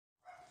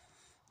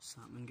What's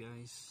happening,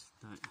 guys?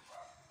 That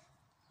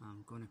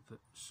I'm going to put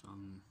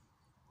some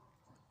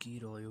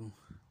gear oil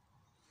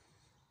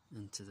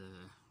into the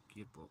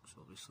gearbox.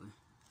 Obviously,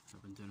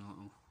 I've been doing a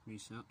little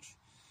research.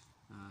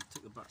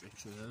 Took the battery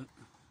tray out,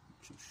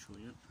 which I'll show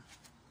you.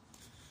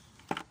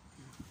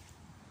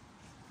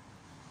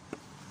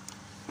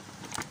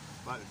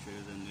 Battery tray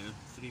is in there,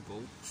 3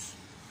 bolts.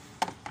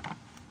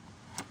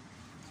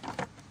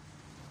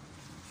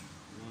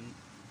 1,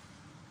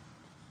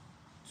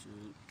 2,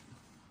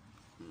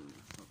 and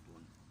the third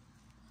one.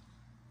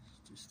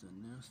 It's just in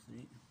there,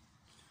 3.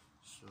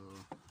 So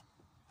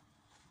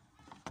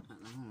at the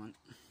moment,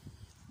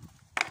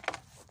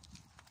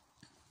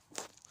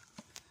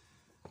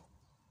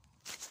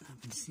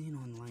 I've been seeing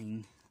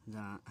online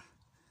that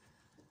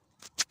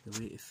the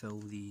way to fill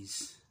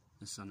these,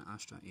 this is an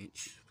Astra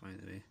H, by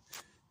the way,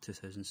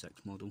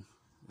 2006 model,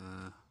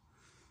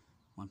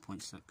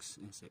 1.6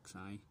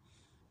 Sxi,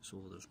 so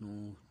there's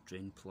no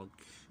drain plug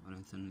or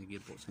anything in the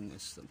gearbox. I think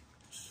it's,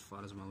 as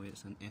far as I'm aware,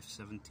 it's an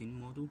F17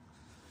 model.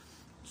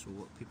 So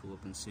what people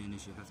have been saying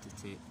is you have to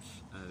take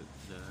out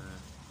the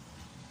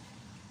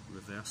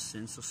reverse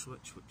sensor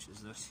switch, which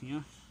is this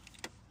here,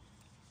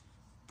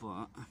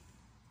 but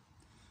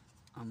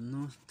I'm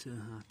not too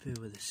happy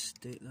with the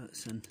state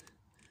that's in.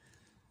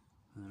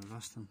 The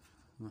rust, I'm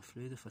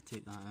afraid if I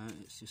take that out,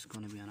 it's just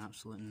going to be an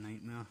absolute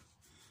nightmare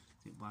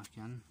to get back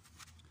in.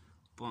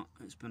 But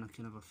it's been a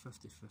kind of a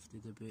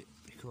 50-50 debate,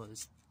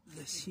 because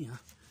this here,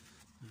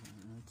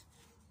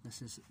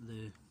 this is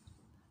the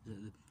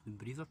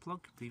breather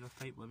plug, breather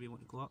pipe, whatever you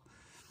want to call it,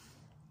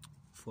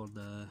 for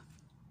the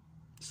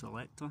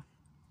selector.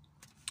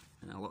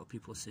 And a lot of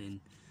people are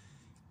saying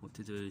what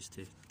to do is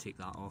to take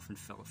that off and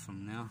fill it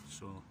from there.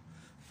 So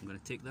I'm going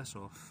to take this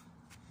off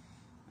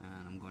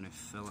and I'm going to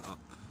fill it up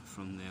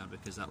from there,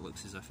 because that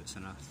looks as if it's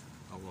in a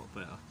lot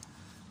better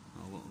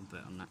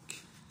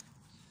nick.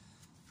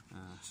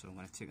 So I'm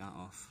going to take that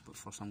off, but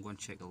first I'm going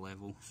to check the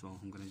level. So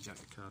I'm going to jack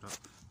the car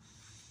up,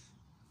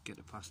 get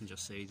the passenger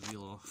side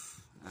wheel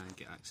off, and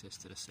get access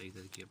to the side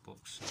of the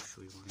gearbox. I'll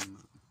show you where I'm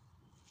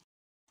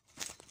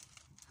at.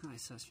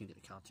 Alright, so that's me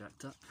get the car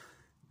jacked up,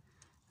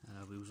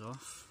 wheels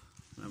off.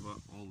 Remember,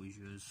 always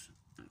use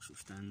axle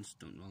stands,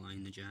 don't rely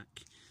on the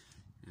jack,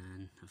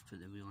 and I've put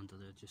the wheel under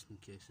there just in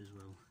case as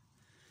well.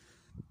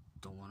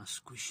 Don't want to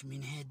squish me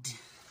in the head.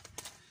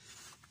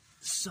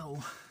 So,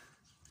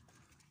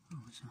 oh,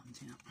 what's happened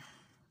here?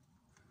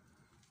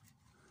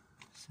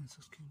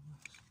 Sensors came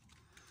loose.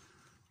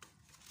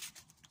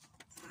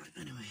 Right,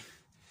 anyway,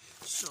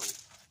 so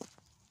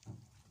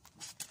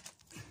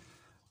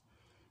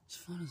as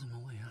far as I'm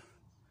aware,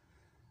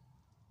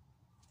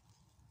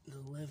 the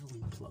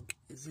leveling plug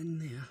is in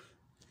there,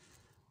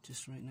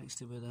 just right next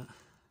to where that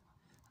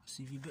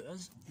CV bit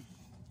is.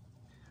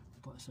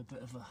 But it's a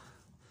bit of a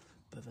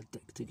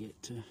dick to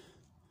get to.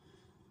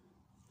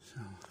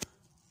 So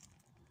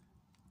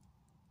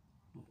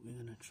what we're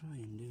gonna try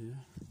and do,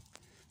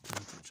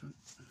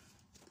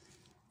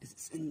 is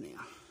it's in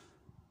there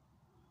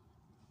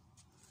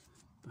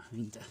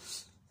behind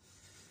this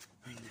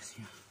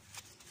here.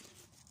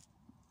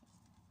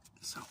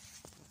 So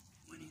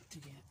we need to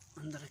get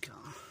under the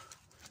car.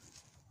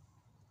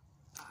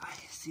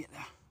 See it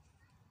there?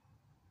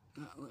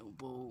 That little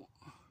bolt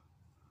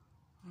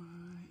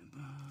right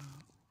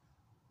about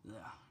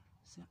there.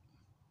 See it?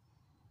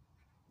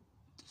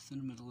 Just in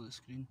the middle of the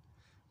screen.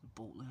 The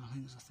bolt there, I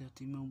think it's a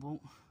 13mm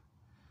bolt.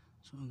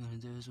 So what we're going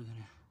to do is we're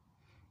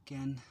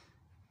going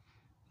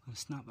to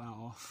snap that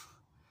off,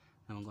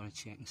 and I'm going to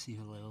check and see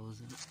how level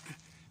is it,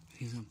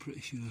 because I'm pretty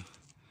sure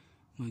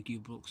my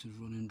gearbox is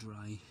running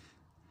dry,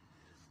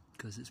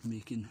 because it's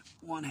making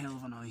one hell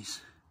of a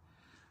noise.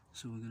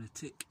 So we're going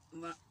to take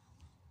that.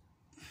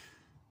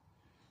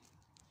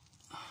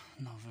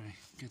 Not very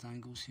good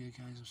angles here,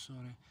 guys, I'm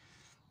sorry,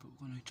 but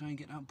we're going to try and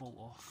get that bolt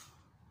off,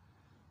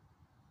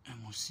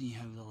 and we'll see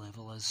how the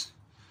level is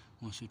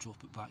once we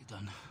drop it back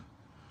down.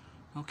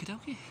 Okie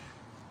dokie,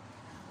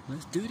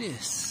 let's do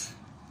this.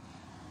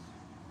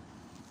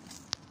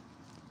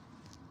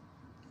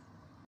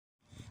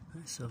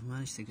 Right, so I've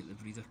managed to get the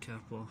breather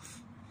cap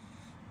off,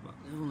 but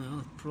the only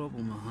other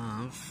problem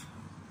I have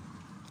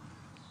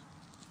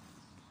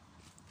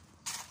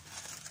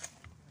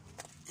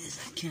is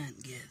I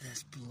can't get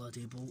this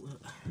bloody bolt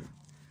out.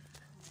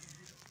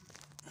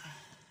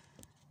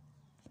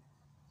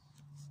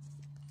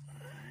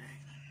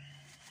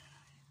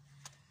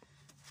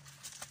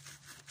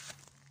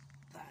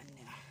 That in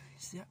there,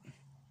 see it?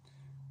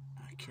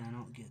 I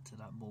cannot get to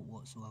that bolt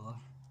whatsoever.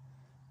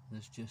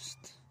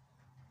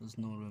 There's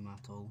no room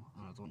at all,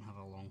 and I don't have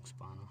a long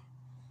spanner.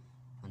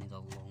 I need a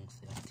long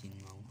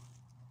 13mm.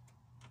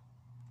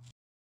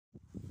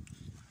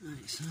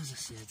 Right, so as I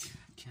said,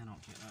 I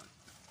cannot get that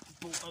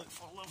bolt out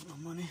for love nor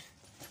money.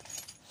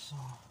 So,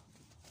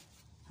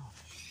 oh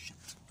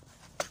shit.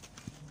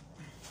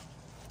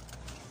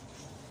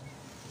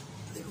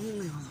 The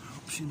only other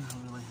option I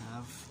really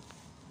have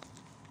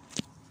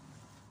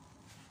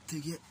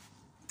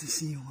to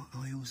see what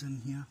oil's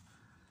in here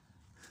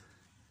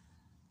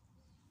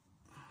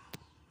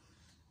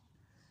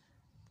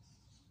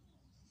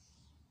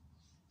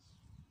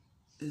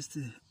is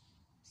to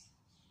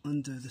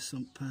undo the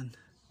sump pan,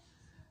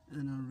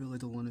 and I really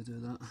don't want to do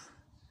that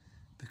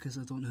because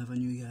I don't have a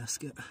new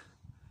gasket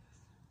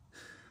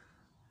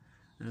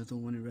and I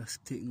don't want to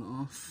risk taking it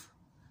off.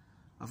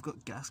 I've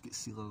got gasket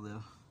sealer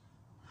there,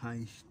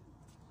 high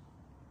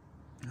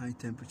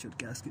temperature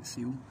gasket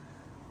seal,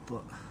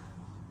 but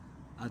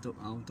I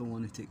don't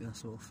want to take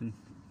this off and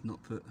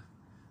not put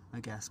a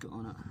gasket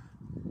on it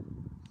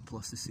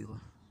plus the sealer.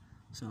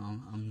 So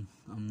I'm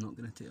not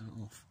going to take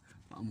that off,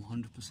 but I'm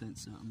 100%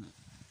 certain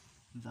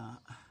that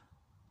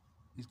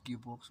is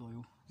gearbox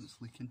oil that's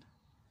leaking,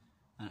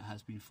 and it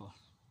has been for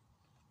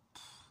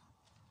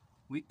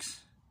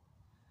weeks,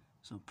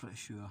 so I'm pretty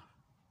sure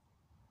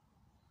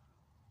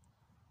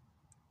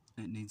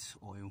it needs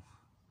oil.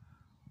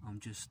 I'm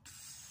just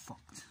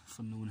fucked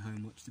for knowing how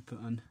much to put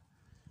in,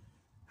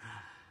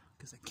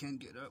 because I can't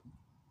get that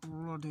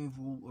bloody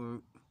volt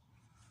out.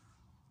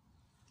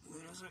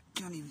 Where is it?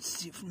 Can't even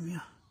see it from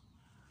here.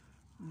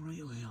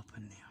 Right way up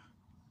in there.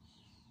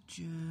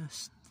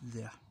 Just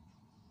there.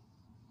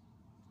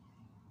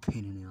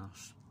 Pain in the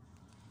arse.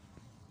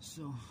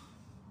 So,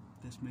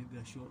 this might be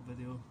a short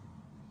video.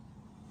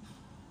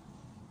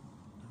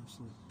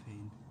 Absolute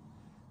pain.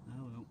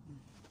 Oh well.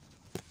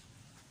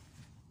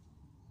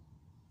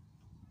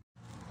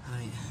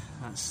 Right,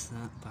 that's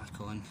that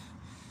back on.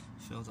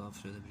 Filled up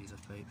through the breather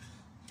pipe.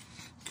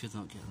 Could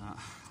not get that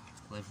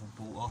level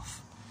bolt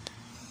off.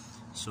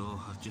 So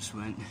I've just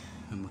went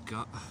with my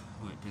gut,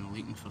 what had been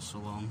leaking for so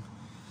long,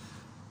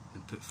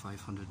 and put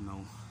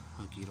 500ml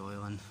of gear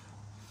oil in.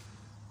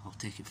 I'll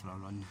take it for a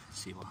run,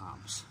 see what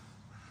happens.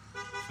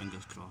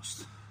 Fingers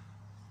crossed.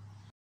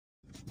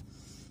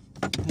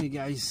 Hey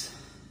guys,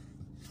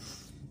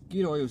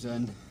 gear oil's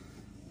in.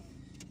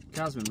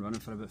 Car's been running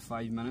for about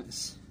 5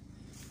 minutes,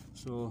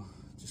 so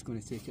just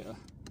going to take it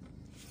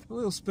a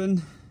little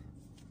spin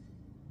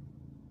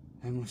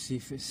and we'll see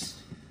if it's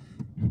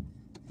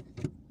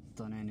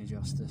done any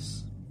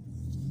justice.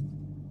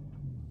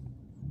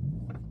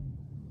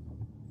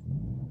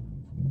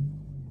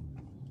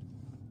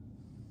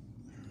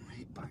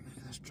 Right back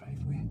into this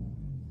driveway.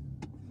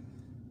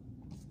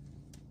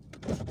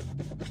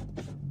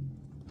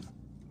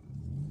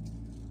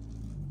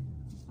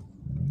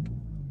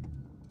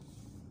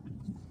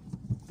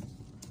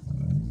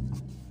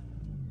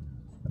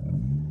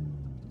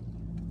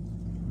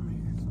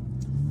 Right,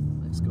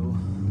 let's go.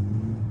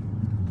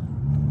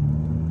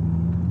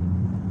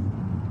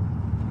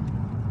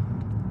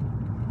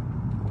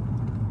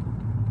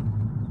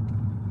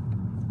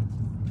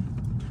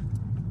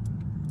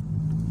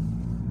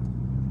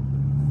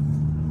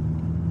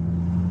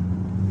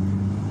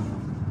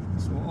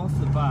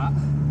 Bat,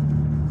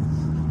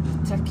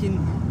 the ticking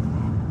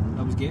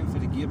I was getting for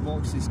the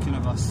gearbox is kind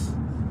of I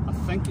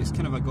think it's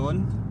kind of a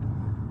gone.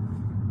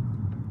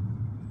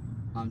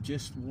 I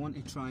just want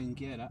to try and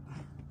get it. I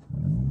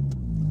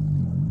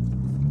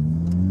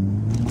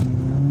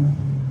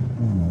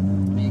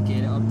need to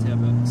get it up to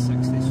about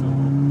 60, so go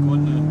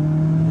on the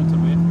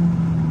motorway.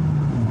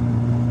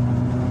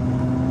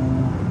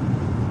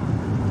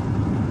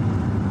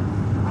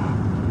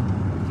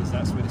 Because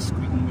that's where the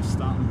squeaking was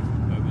starting.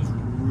 It was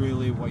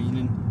really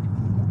whining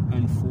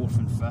in 4th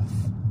and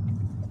 5th,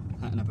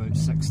 hitting about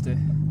 60.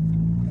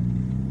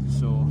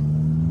 So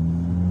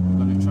we're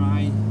going to try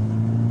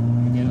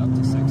and get it up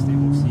to 60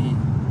 and we'll see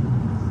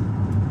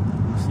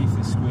if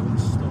the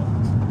squealing's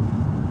stopped.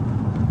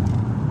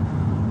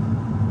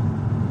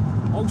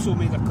 Also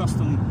made a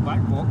custom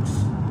back box,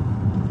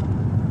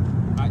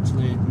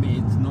 actually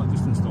made, not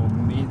just installed,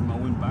 made my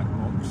own back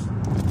box,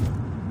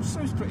 which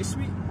sounds pretty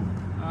sweet.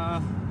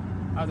 I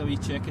had a wee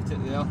check at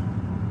it there.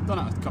 Done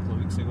it a couple of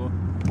weeks ago,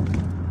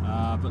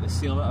 but the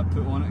seal that I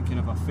put on it kind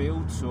of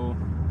failed, so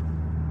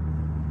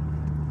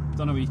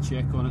done a wee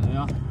check on it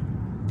there.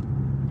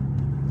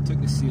 Took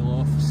the seal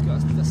off. It's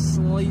got a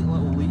slight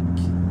little leak,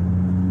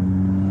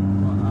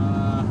 but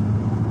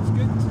it's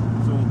good.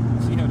 So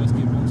we'll see how this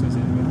gearbox is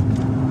anyway.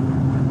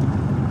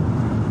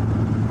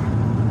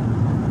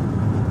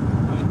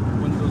 Right,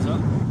 windows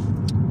up.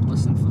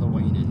 Listen for the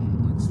whining.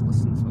 Let's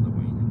listen for the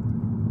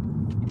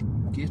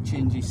whining. Gear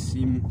changes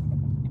seem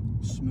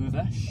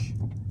smoothish.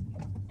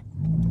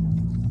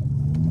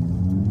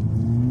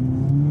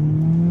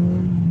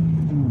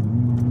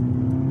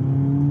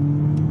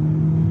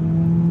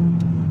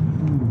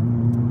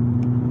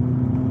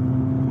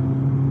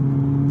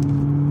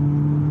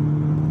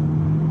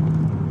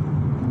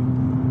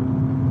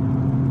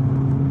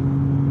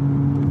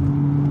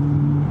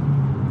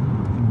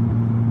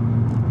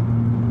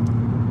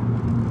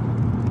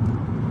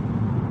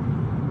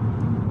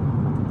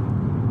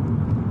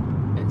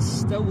 It's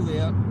still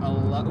there a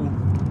little.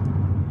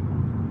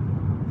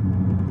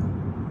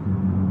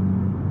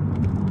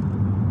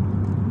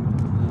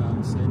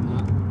 I'm saying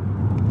that.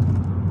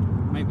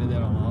 Might be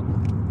there a lot.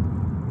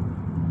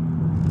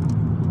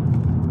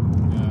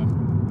 Yeah, I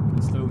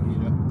can still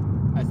hear it.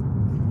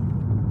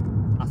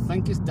 I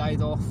think it's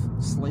died off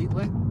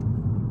slightly.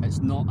 It's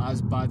not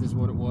as bad as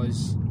what it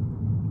was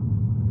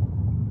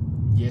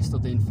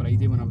yesterday and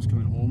Friday when I was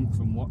coming home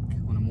from work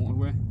on a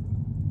motorway.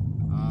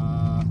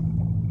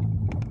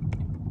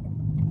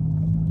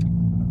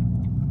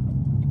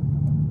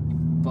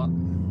 But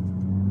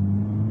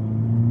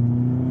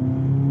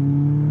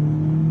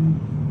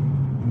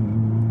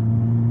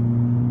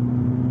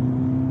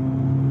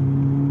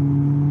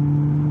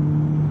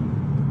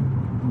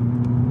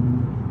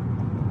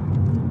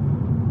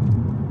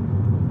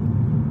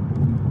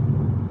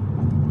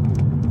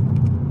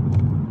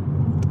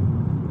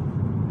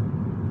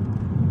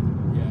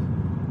yeah,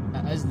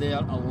 it is there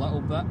a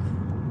little bit,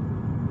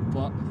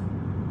 but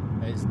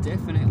it's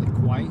definitely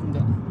quietened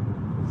it.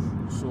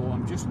 So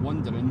I'm just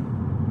wondering,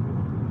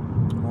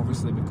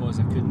 obviously because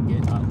I couldn't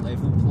get that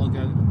level plug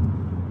out,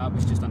 that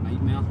was just a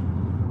nightmare,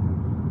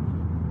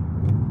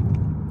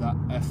 that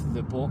if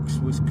the box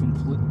was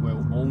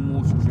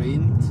almost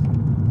drained.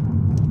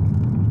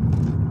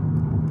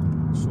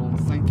 So I'm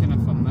thinking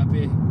if I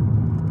maybe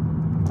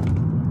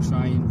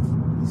try and,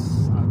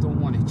 I don't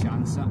want to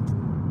chance it.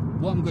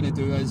 What I'm going to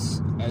do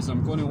is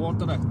I'm going to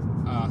order a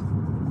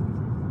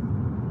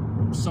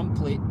sump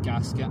plate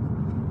gasket.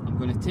 I'm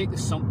going to take the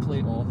sump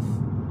plate off,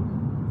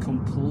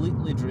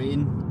 completely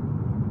drain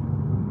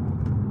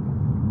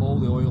all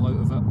the oil out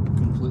of it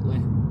completely,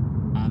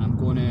 and I'm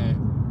going to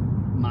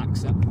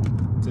max it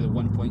to the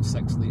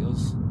 1.6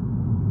 litres,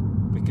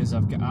 because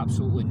I've got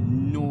absolutely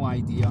no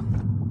idea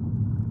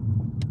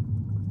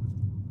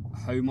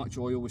how much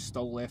oil was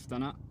still left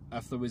in it,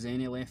 if there was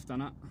any left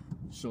in it.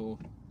 So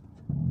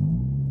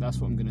that's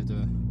what I'm going to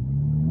do.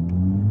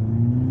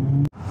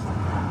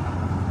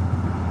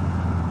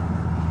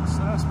 So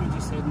that's me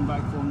just heading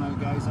back home now,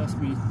 guys. That's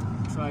me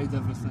tried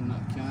everything that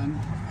I can.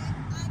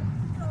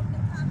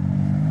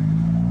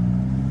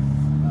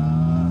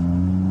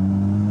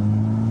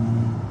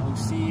 I'll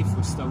see if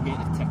we still get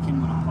a ticking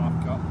when I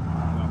park up.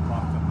 When I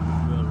park up,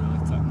 it's really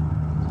ticking.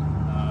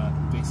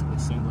 Basically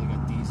sound like a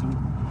diesel.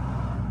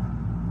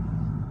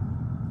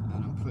 And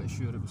I'm pretty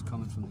sure it was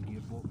coming from the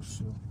gearbox,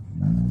 so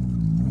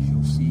we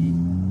shall see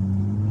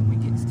when we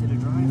get to the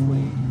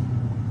driveway.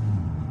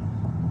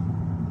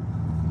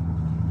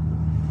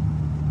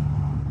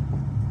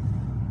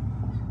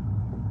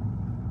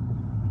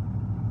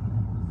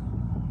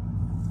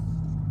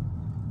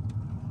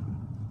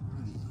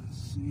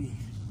 See.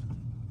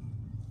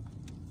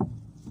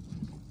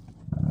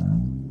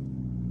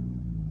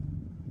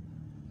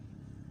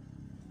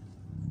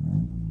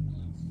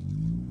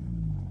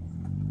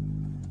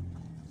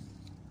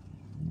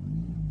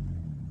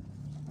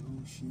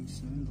 Oh, she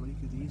sounds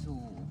like a diesel.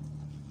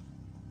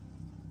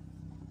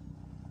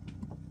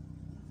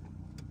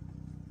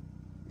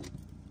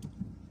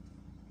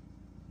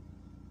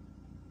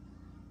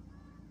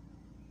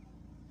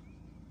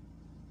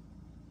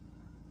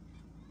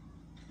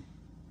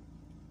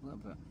 A little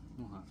bit,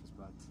 not half as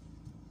bad.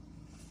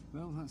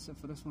 Well, that's it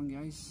for this one,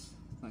 guys.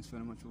 Thanks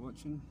very much for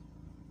watching.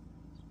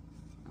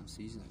 I'll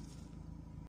see you next.